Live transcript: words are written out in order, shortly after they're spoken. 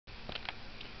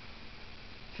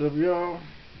What's up, y'all?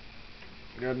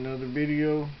 Got another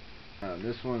video.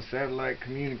 This one's satellite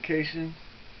communications.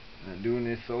 I'm doing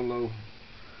this solo.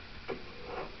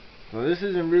 So this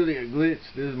isn't really a glitch.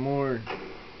 This is more,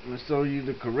 I'm going to show you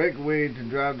the correct way to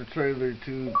drive the trailer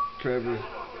to Trevor's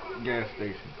gas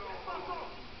station.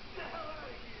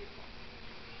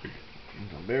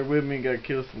 So bear with me, gotta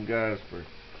kill some guys first.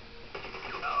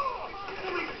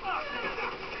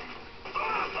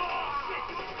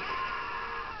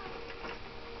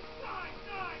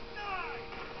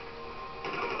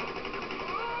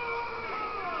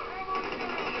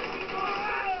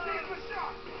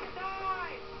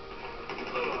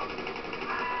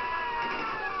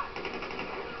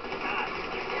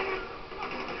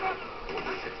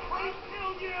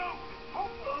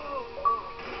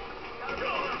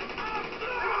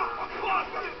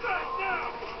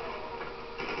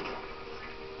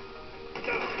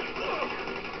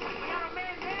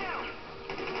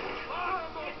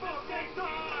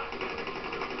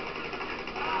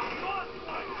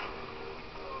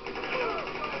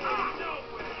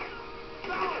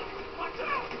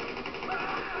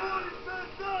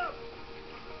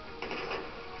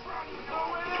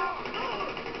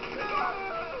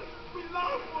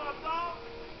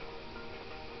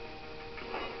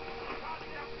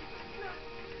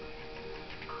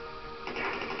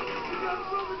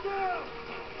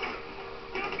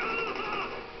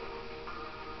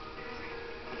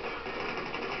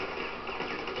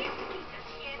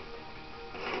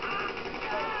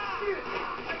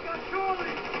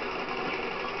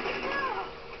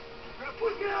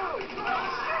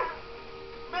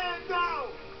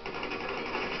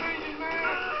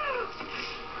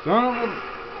 Son of a...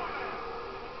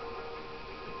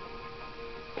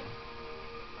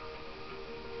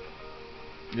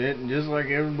 Yeah, just like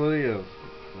everybody else.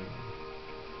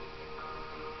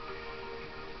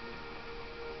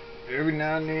 Every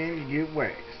now and then you get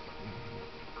waxed.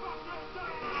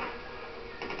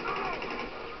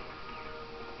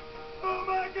 Oh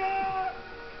my God!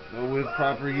 But with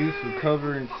proper use of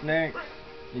cover and snacks,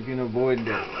 you can avoid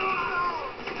that.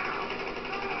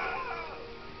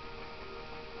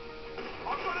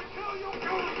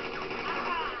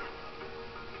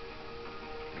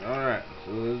 Alright,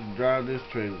 so let's drive this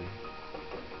trailer.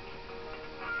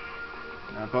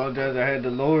 I apologize, I had to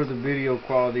lower the video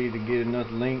quality to get enough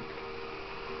length.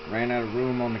 Ran out of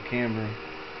room on the camera.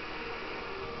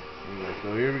 Anyway,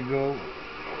 so here we go.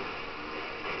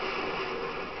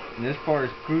 And this part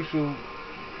is crucial.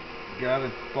 You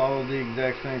gotta follow the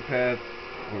exact same path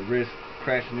or risk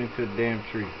crashing into the damn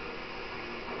tree.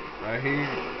 Right here,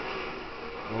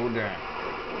 go down.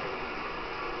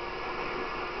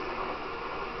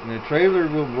 And the trailer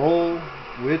will roll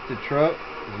with the truck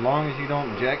as long as you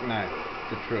don't jackknife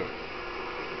the truck.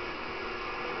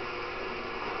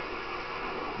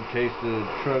 In case the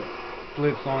truck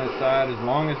flips on its side, as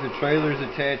long as the trailer is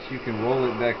attached, you can roll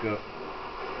it back up.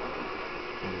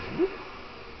 And just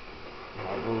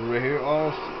hop over right here.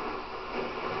 Oh,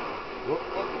 whoop,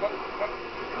 whoop, whoop, whoop.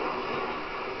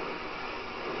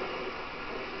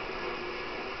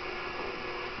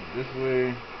 This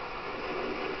way.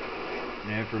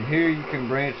 And from here you can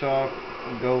branch off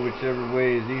and go whichever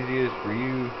way is easiest for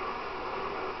you.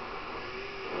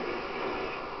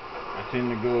 I tend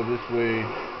to go this way a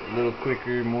little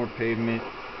quicker, more pavement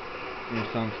in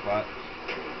some spots.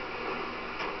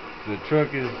 The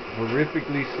truck is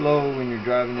horrifically slow when you're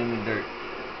driving in the dirt.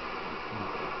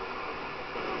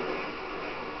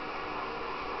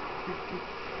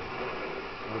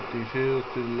 Up these hills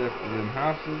to the left of them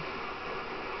houses.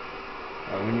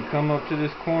 When you come up to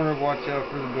this corner, watch out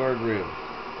for the guardrails.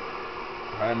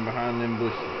 Hiding behind them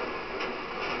bushes.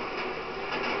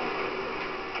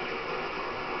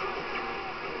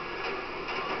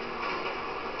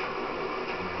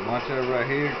 And watch out right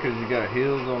here because you got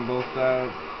hills on both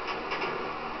sides.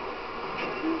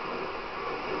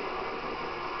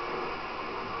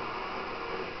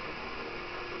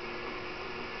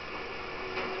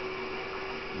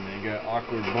 And then you got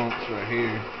awkward bumps right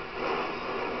here.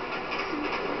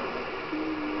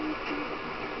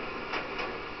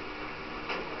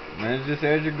 And it's just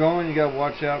as you're going, you gotta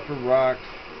watch out for rocks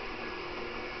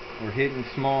or hitting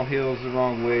small hills the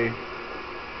wrong way.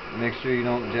 Make sure you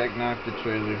don't jackknife the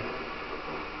trailer.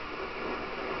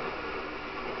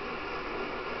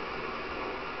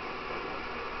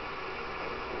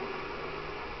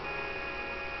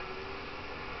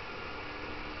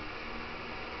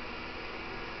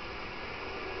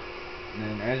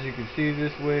 And as you can see,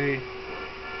 this way is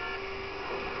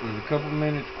a couple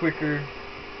minutes quicker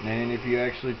than if you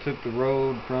actually took the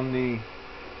road from the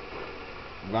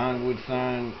Vinewood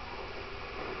sign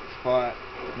spot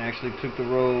actually took the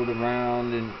road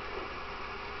around and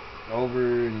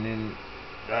over, and then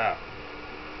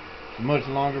it's a much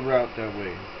longer route that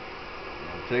way.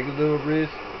 Take a little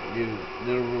risk, get a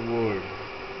little reward.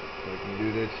 So I can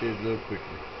do that shit a little quicker.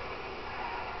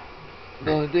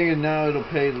 The only thing is now it'll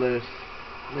pay less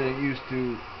than it used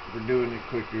to for doing it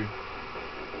quicker.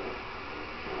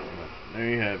 But there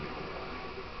you have it.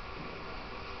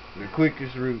 The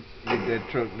quickest route to get that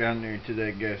truck down there to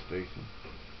that gas station.